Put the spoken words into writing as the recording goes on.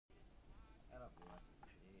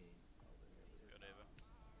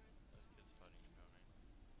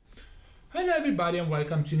Hello everybody and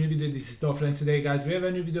welcome to a new video. This is Daphnis, and today guys we have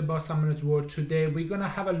a new video about Summoner's War. Today we're gonna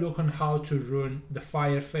have a look on how to rune the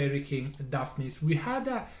Fire Fairy King Daphnis. We had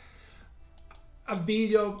a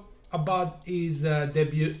video about his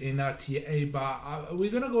debut in RTA, but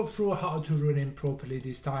we're gonna go through how to rune him properly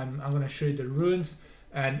this time. I'm gonna show you the runes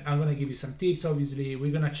and I'm gonna give you some tips. Obviously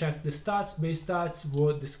we're gonna check the stats, base stats,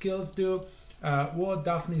 what the skills do, what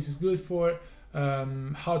Daphnis is good for,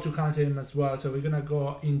 how to counter him as well. So we're gonna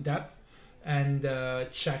go in depth and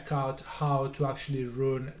check out how to actually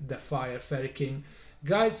rune the Fire Fairy King.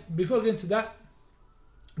 Guys, before we get into that,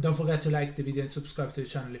 don't forget to like the video and subscribe to the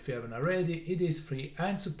channel if you haven't already. It is free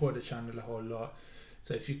and support the channel a whole lot.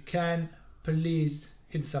 So if you can, please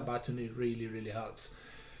hit the sub button, it really helps.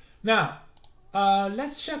 Now,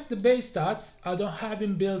 let's check the base stats. I don't have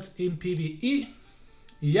him built in PvE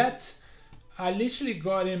yet. I literally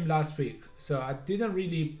got him last week, so I didn't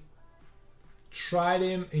really tried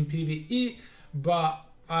him in PvE, but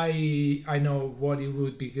I know what it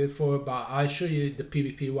would be good for, but I'll show you the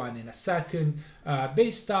PvP one in a second.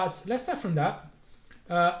 Base stats, let's start from that.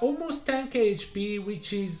 Almost 10k HP,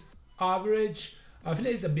 which is average. I feel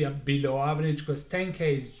it's a bit below average because 10k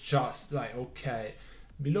is just like okay.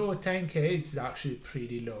 Below 10k is actually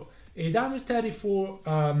pretty low.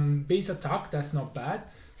 834 base attack, that's not bad.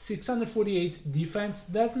 648 defense,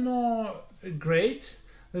 that's not great.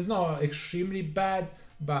 It's not extremely bad,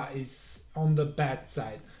 but it's on the bad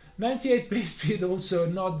side. 98 base speed, also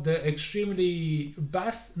not the extremely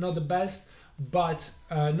best, not the best, but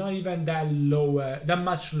not even that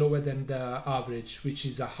much lower than the average, which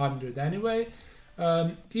is 100 anyway.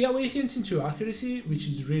 He awakens into accuracy, which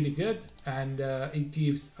is really good, and it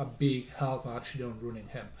gives a big help actually on runing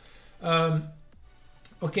him.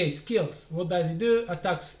 Okay, skills. What does he do?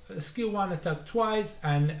 Attacks skill 1, attack twice,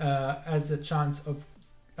 and has a chance of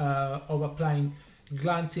applying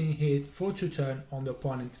glancing hit for 2 turns on the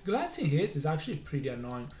opponent. Glancing hit is actually pretty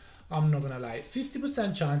annoying, I'm not gonna lie.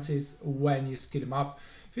 50% chances when you skill him up,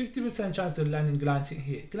 50% chance of landing glancing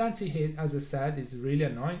hit. Glancing hit, as I said, is really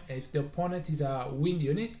annoying. If the opponent is a wind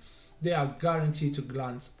unit, they are guaranteed to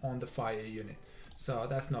glance on the fire unit, so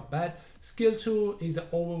that's not bad. Skill 2 is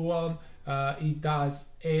overwhelm. It does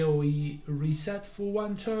AoE reset for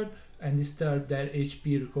 1 turn and disturb their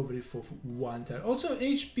HP recovery for 1 turn. Also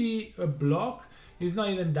HP block is not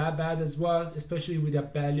even that bad as well, especially with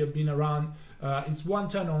Abelio being around. It's 1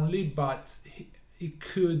 turn only, but it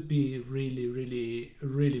could be really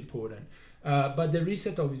important. But the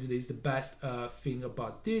reset obviously is the best thing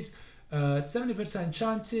about this. 70%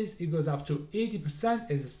 chances, it goes up to 80%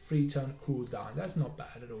 as a 3 turn cooldown. That's not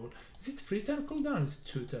bad at all. Is it 3 turn cooldown or is it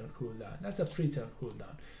 2 turn cooldown? That's a 3 turn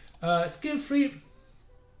cooldown. Skill 3,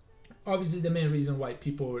 obviously the main reason why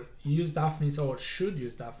people use Daphnis or should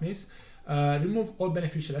use Daphnis. Remove all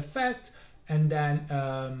beneficial effect, and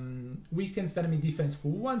then weakens enemy defense for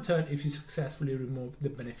 1 turn if you successfully remove the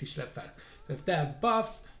beneficial effect. So if they have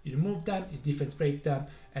buffs, you remove them, you defense break them,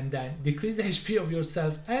 and then decrease the HP of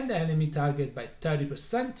yourself and the enemy target by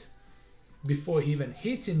 30% before even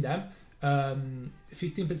hitting them.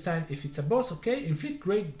 15% if it's a boss. Okay, inflict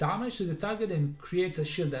great damage to the target and creates a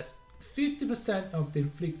shield that's 50% of the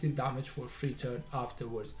inflicted damage for 3 turns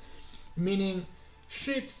afterwards, meaning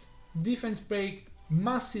strips, defense break,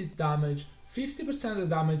 massive damage. 50% of the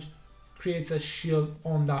damage creates a shield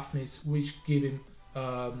on Daphnis, which give him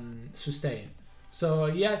sustain. So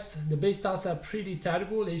yes, the base stats are pretty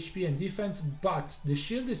terrible, HP and defense, but the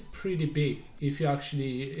shield is pretty big if you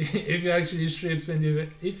actually if he actually strips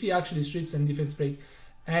and defense break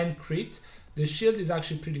and crit. The shield is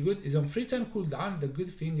actually pretty good. It's on 3 turn cooldown. The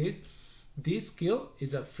good thing is this skill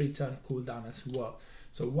is a 3 turn cooldown as well.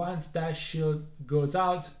 So once that shield goes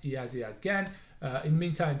out, he has it again. In the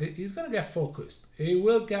meantime, he's gonna get focused. He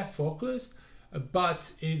will get focused,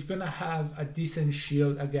 but he's gonna have a decent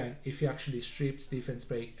shield again if he actually strips, defense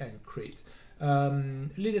break, and crit.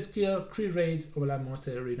 Leader skill, crit rate overlap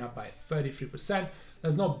monster arena by 33%.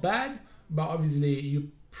 That's not bad, but obviously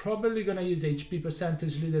you probably gonna use HP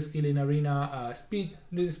percentage. Leader skill in arena, speed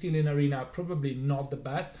leader skill in arena, probably not the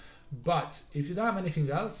best. But if you don't have anything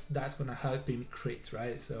else, that's gonna help him crit,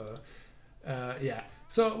 right? So yeah.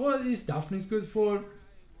 So what is Daphnis good for?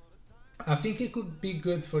 I think it could be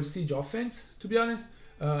good for siege offense, to be honest.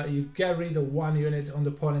 You get rid of 1 unit on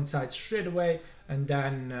the opponent side straight away, and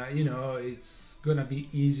then you know, it's gonna be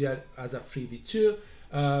easier as a 3v2.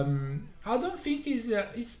 I don't think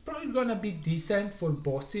it's probably gonna be decent for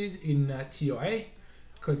bosses in TOA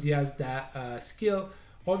because he has that skill.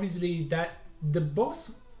 Obviously, that the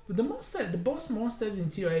boss monsters in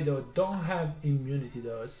TOA though don't have immunity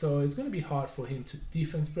though, so it's gonna be hard for him to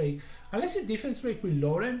defense break unless you defense break with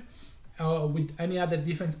Lauren. with any other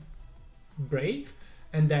defense break,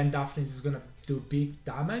 and then Daphnis is gonna do big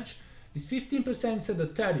damage. It's 15% instead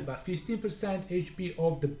of 30, but 15% HP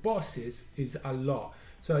of the bosses is a lot.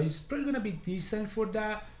 So it's probably gonna be decent for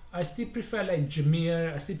that. I still prefer like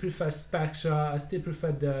Jameer, I still prefer Spectra, I still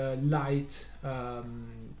prefer the light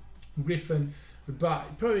Griffin,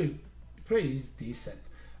 but probably is decent.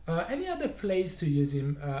 Any other plays to use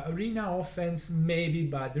him? Arena offense maybe,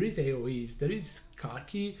 but there is AoEs, there is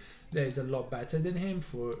Kaki that is a lot better than him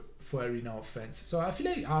for arena offense. So I feel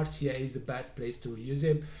like RTA is the best place to use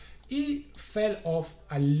him. He fell off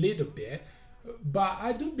a little bit, but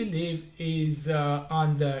I do believe he's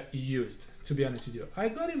underused, to be honest with you. I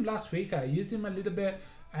got him last week, I used him a little bit,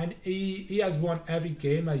 and he has won every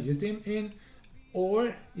game I used him in,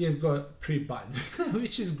 or he has got pre-banned,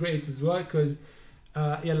 which is great as well, because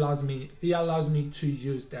he allows me to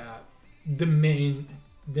use the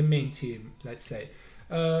main team, let's say.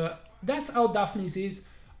 That's how Daphnis is.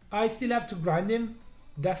 I still have to grind him.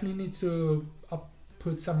 Definitely need to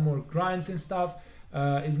put some more grinds and stuff.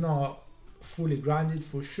 He's not fully grinded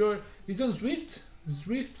for sure. He's on Swift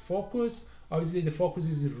focus. Obviously the focus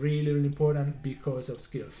is really important because of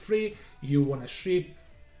skill 3. You want to strip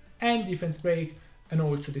and defense break, and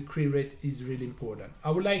also the crit rate is really important. I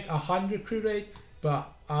would like 100 crit rate,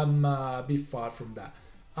 but I'm a bit far from that.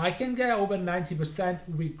 I can get over 90%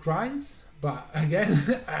 with grinds, but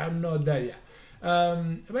again I'm not there yet.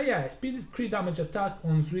 But yeah, speed, crit damage, attack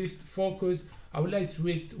on Swift focus. I would like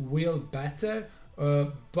Swift will better,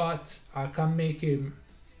 but I can make him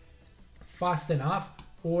fast enough,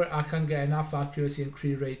 or I can get enough accuracy and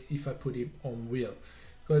crit rate if I put him on wheel,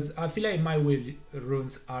 because I feel like my wheel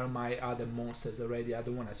runes are my other monsters already. I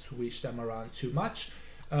don't want to switch them around too much.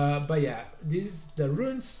 But yeah, this is the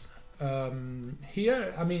runes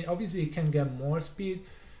here. I mean, obviously you can get more speed,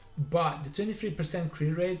 but the 23%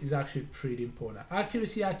 crit rate is actually pretty important.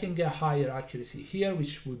 Accuracy, I can get higher accuracy here,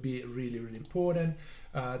 which would be really important.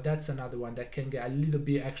 That's another one that can get a little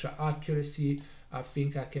bit extra accuracy. I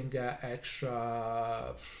think I can get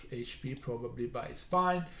extra HP probably, but it's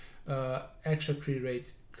fine. Extra crit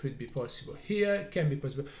rate could be possible here, can be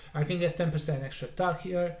possible. I can get 10% extra attack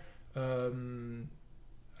here.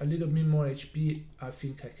 A little bit more HP, I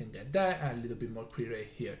think I can get that, and a little bit more crit rate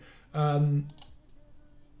here.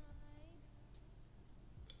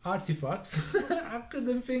 Artifacts, I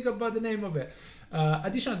couldn't think about the name of it.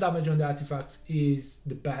 Additional damage on the artifacts is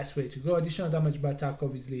the best way to go. Additional damage by attack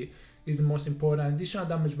obviously is the most important. Additional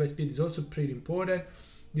damage by speed is also pretty important.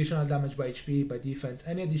 Additional damage by HP, by defense,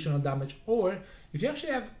 any additional damage, or if you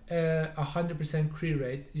actually have 100% crit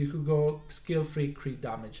rate, you could go skill free crit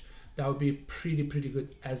damage. That would be pretty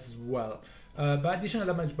good as well. But additional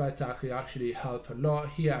damage by attack will actually help a lot.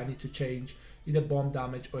 Here I need to change either bomb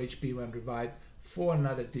damage or HP when revived for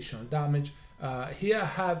another additional damage. Here I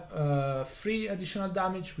have 3 additional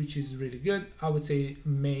damage, which is really good. I would say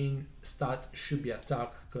main stat should be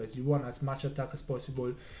attack, because you want as much attack as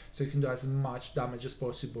possible, so you can do as much damage as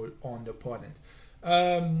possible on the opponent.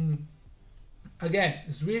 Again,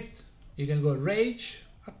 Swift, you can go Rage.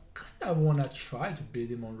 I kinda wanna try to build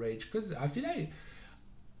him on Rage, because I feel like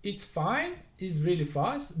it's fine, it's really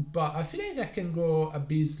fast, but I feel like I can go a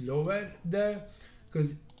bit slower there,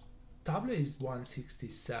 because Tableau is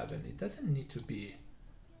 167. It doesn't need to be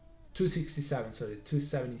 267, sorry,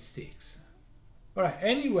 276. All right,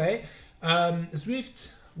 anyway,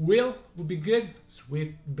 Swift will would be good.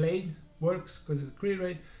 Swift Blade works because of the crit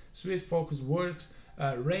rate. Swift Focus works.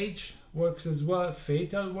 Rage works as well.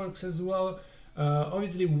 Fatal works as well.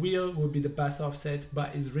 Obviously, Wheel would be the best offset,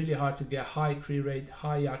 but it's really hard to get high crit rate,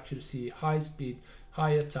 high accuracy, high speed,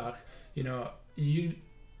 high attack. You know,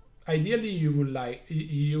 ideally you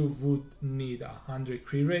would need 100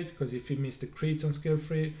 crit rate, because if you miss the crit on skill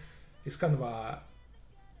 3, it's kind of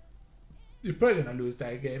you're probably gonna lose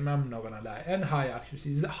that game, I'm not gonna lie. And high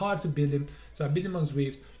accuracy, it's hard to build him, so I build him on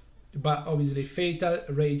Swift, but obviously Fatal,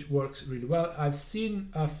 Rage works really well. I've seen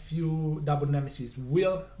a few double nemesis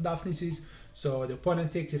will Daphnises, so the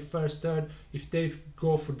opponent take the first turn. If they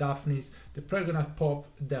go for Daphnis, they're probably gonna pop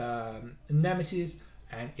the nemesis,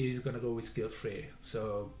 and he's gonna go with skill 3.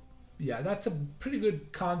 So yeah, that's a pretty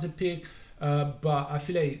good counter pick, but I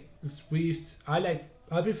feel like Swift, I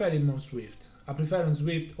prefer him on Swift. I prefer on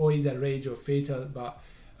Swift or either Rage or Fatal, but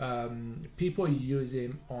people use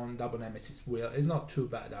him on double nemesis will. It's not too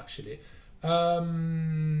bad actually.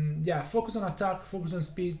 Yeah, focus on attack, focus on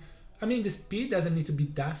speed. I mean, the speed doesn't need to be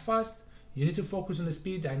that fast. You need to focus on the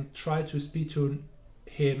speed and try to speed tune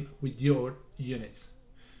him with your units.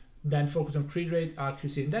 then focus on crit rate,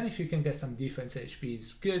 accuracy, and then if you can get some defense HP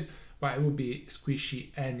is good, but it will be squishy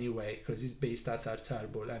anyway because his base stats are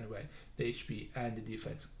terrible anyway, the HP and the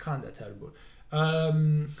defense kinda terrible.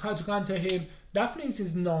 How to counter him? Daphnis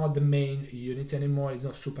is not the main unit anymore, he's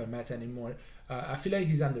not super meta anymore. I feel like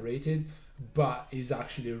he's underrated, but he's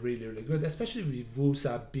actually really good, especially with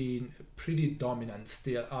Vusa being pretty dominant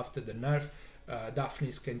still after the nerf.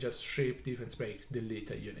 Daphnis can just shape, defense break, delete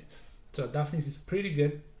a unit. So Daphnis is pretty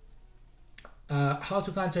good. How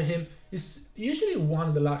to counter him is usually one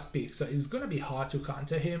of the last picks, so it's gonna be hard to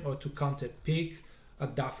counter him or to counter pick a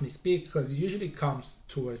Daphnis pick because it usually comes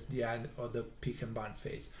towards the end of the pick and ban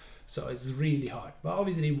phase, so it's really hard. But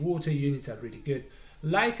obviously water units are really good.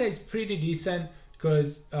 Leica is pretty decent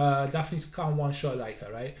because Daphnis can't one-shot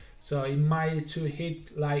Leica, right? So it might to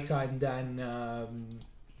hit Leica and then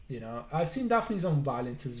you know, I've seen Daphnis on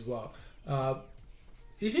Violence as well.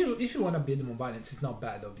 If you want to build him on Violence, it's not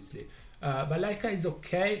bad obviously. But Leica is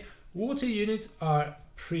okay. Water units are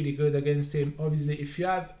pretty good against him. Obviously, if you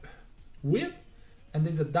have Whip and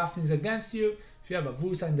there's a Daphnis against you, if you have a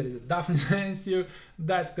Vusa and there is a Daphnis against you,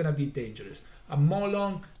 that's gonna be dangerous. A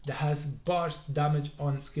Molong that has burst damage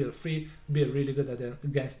on skill free be really good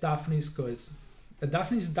against Daphnis because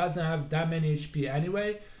Daphnis doesn't have that many HP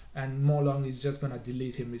anyway, and Molong is just gonna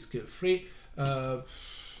delete him with skill free.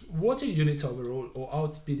 Water units overall or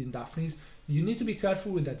outspeeding Daphnis, you need to be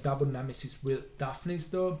careful with that double nemesis with Daphnis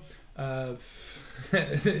though.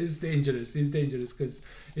 It's dangerous because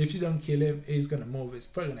if you don't kill him, he's gonna move, it's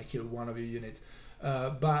probably gonna kill one of your units,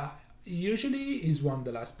 but usually is one of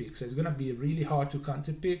the last picks, so it's gonna be really hard to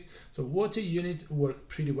counter pick. So water units work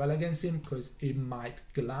pretty well against him because it might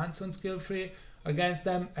glance on skill free against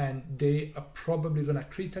them, and they are probably gonna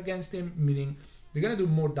crit against him, meaning they're gonna do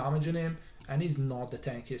more damage on him, and he's not the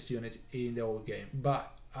tankiest unit in the whole game.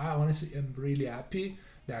 But I honestly am really happy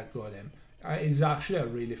that I got him. It's actually a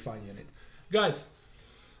really fun unit. Guys,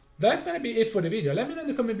 that's gonna be it for the video. Let me know in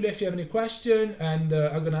the comment below if you have any question, and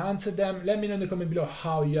I'm gonna answer them. Let me know in the comment below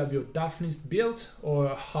how you have your Daphnis built or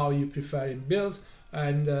how you prefer him built.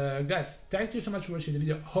 And guys, thank you so much for watching the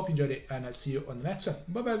video. Hope you enjoyed it, and I'll see you on the next one.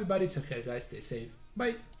 Bye bye everybody, take care guys, stay safe,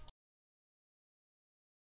 bye.